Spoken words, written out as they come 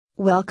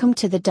Welcome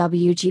to the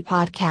WG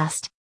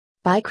Podcast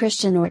by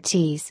Christian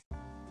Ortiz.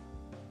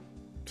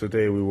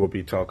 Today we will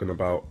be talking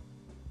about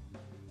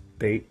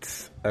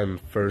dates and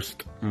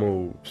first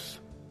moves.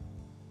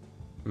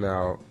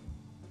 Now,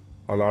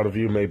 a lot of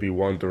you may be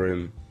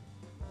wondering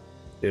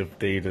if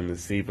dating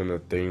is even a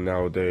thing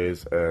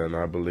nowadays, and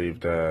I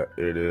believe that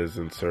it is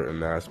in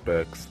certain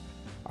aspects.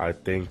 I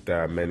think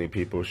that many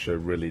people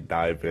should really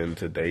dive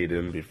into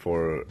dating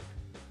before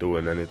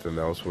doing anything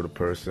else with a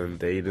person.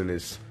 Dating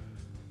is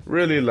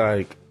really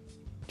like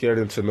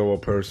getting to know a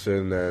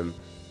person and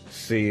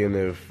seeing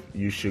if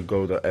you should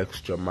go the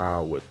extra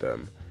mile with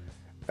them.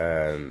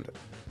 And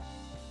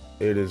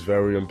it is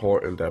very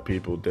important that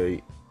people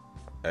date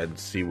and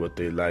see what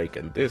they like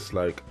and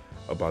dislike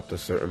about the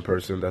certain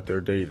person that they're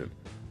dating.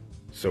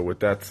 So with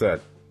that said,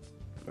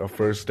 a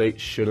first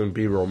date shouldn't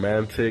be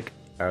romantic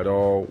at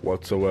all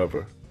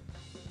whatsoever.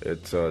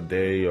 It's a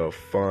day of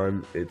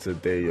fun. It's a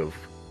day of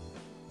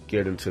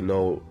getting to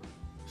know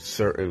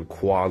certain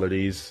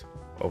qualities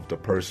of the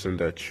person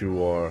that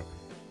you are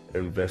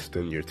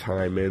investing your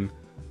time in.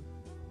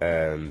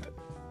 And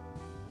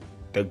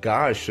the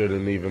guy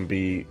shouldn't even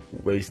be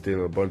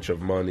wasting a bunch of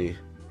money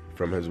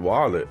from his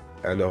wallet.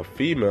 And a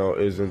female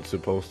isn't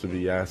supposed to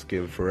be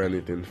asking for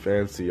anything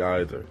fancy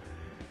either.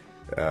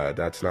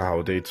 That's not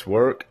how dates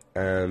work,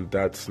 and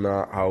that's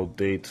not how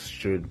dates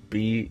should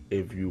be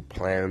if you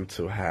plan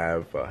to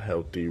have a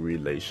healthy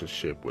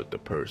relationship with the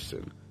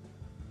person.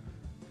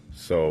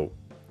 So,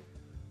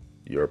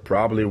 you're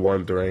probably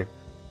wondering,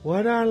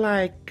 what are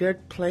like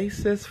good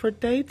places for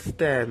dates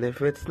then?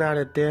 If it's not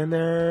a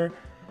dinner,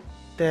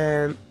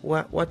 then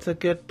what's a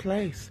good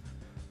place?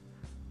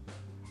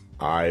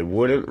 I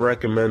wouldn't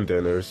recommend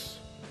dinners.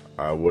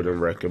 I wouldn't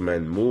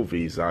recommend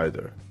movies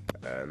either.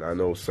 And I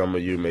know some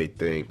of you may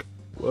think,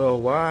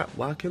 well,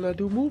 why can't I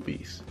do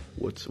movies?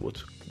 What's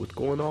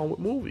going on with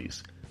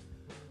movies?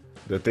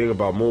 The thing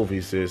about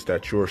movies is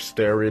that you're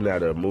staring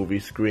at a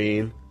movie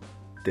screen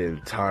the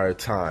entire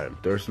time.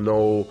 There's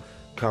no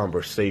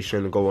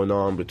conversation going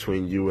on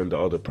between you and the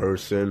other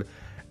person,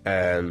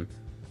 and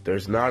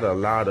there's not a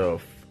lot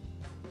of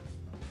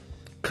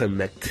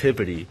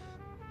connectivity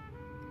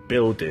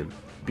building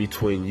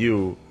between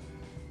you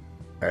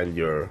and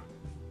your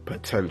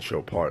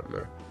potential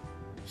partner.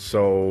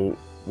 So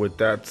with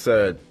that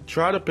said,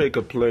 try to pick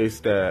a place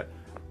that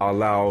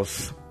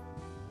allows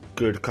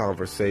good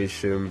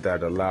conversation,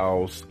 that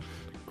allows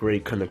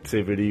great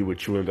connectivity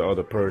with you and the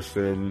other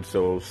person.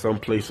 So some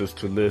places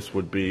to list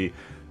would be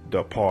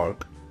the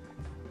park,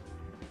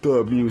 the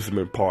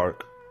amusement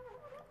park,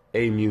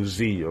 a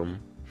museum,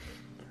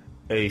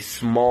 a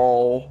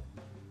small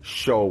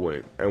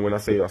showing. And when I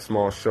say a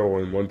small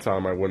showing, one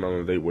time I went on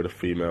a date with a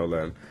female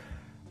and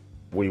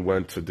we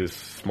went to this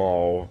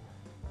small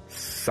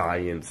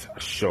science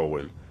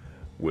showing,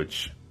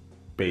 which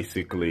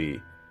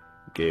basically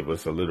gave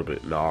us a little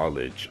bit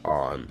knowledge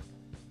on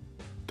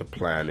the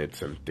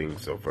planets and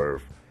things of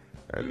Earth,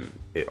 and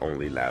it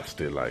only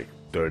lasted like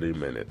 30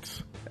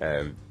 minutes,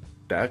 and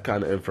that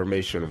kind of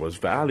information was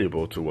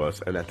valuable to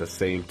us, and at the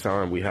same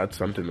time we had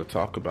something to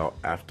talk about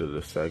after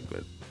the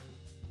segment.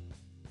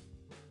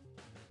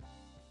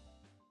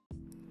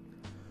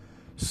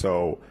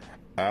 So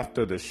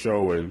after the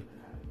showing,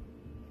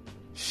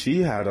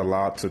 she had a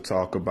lot to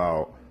talk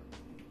about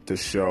the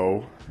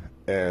show,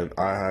 and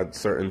I had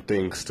certain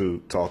things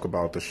to talk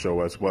about the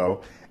show as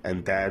well,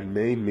 and that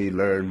made me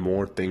learn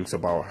more things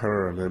about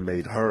her, and it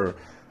made her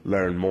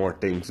learn more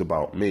things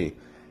about me.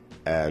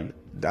 And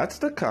that's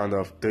the kind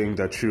of thing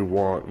that you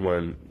want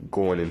when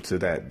going into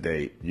that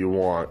date. You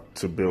want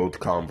to build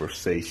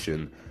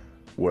conversation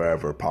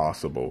wherever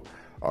possible.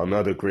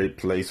 Another great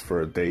place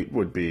for a date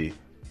would be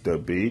the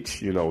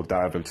beach.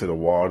 Dive into the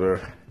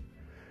water,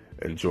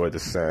 enjoy the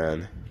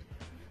sand,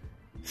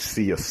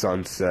 see a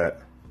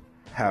sunset,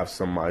 have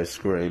some ice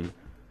cream.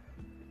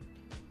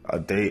 A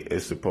date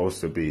is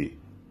supposed to be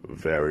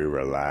very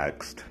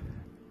relaxed,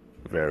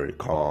 very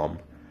calm,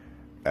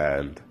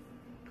 and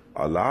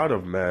a lot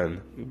of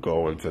men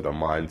go into the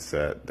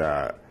mindset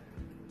that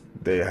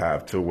they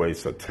have to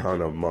waste a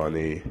ton of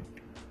money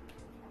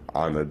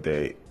on a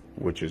date,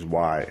 which is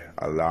why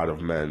a lot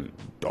of men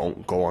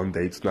don't go on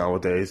dates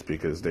nowadays,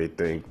 because they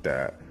think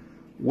that,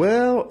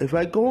 well, if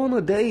I go on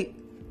a date,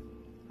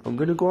 I'm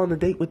gonna go on a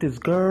date with this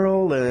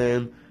girl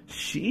and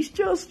she's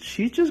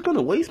just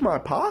gonna waste my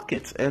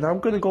pockets, and I'm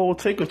gonna go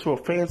take her to a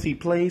fancy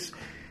place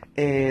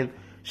and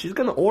she's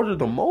gonna order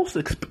the most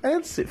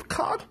expensive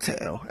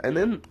cocktail, and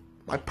then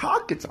my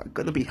pockets are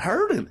gonna be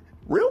hurting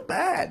real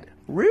bad.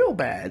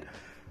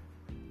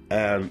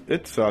 And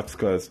it sucks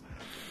because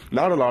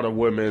not a lot of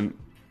women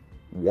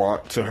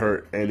want to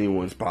hurt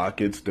anyone's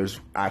pockets. There's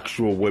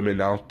actual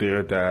women out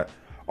there that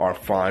are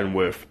fine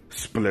with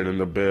splitting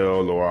the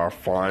bill or are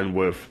fine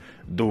with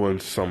doing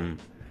some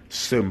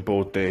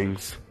simple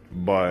things,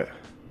 but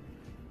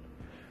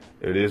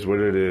it is what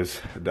it is.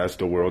 That's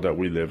the world that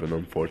we live in,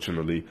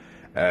 unfortunately.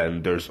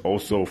 And there's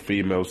also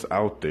females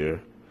out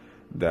there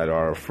that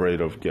are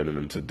afraid of getting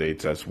into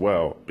dates as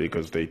well,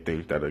 because they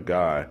think that a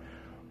guy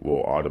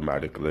will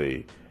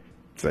automatically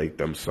take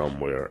them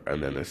somewhere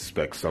and then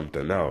expect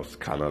something else.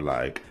 Kind of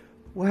like,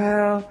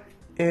 well,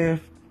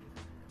 if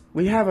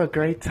we have a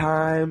great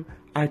time,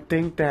 I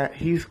think that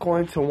he's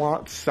going to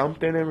want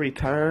something in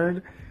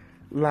return,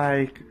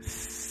 like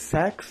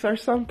sex or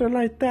something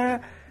like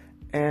that.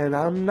 And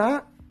I'm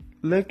not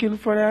looking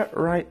for that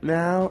right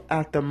now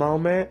at the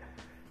moment.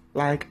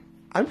 Like,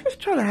 I'm just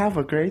trying to have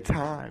a great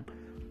time.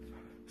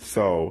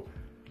 So,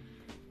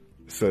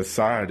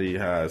 society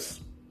has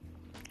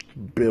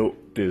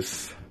built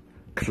this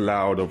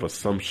cloud of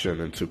assumption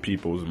into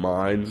people's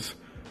minds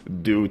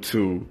due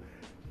to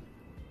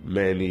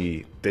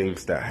many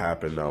things that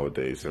happen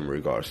nowadays in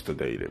regards to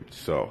dating.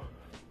 So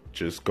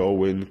just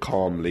go in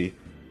calmly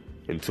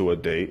into a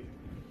date,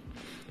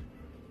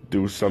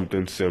 do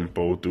something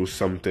simple, do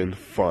something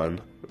fun,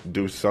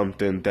 do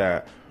something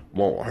that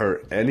won't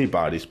hurt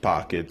anybody's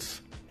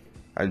pockets,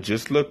 and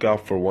just look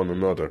out for one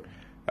another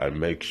and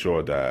make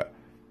sure that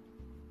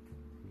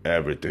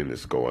everything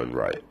is going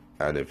right.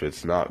 And if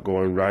it's not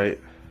going right,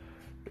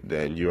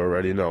 then you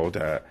already know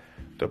that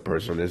the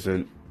person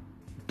isn't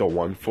the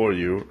one for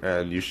you,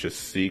 and you should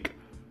seek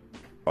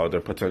other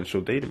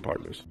potential dating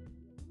partners.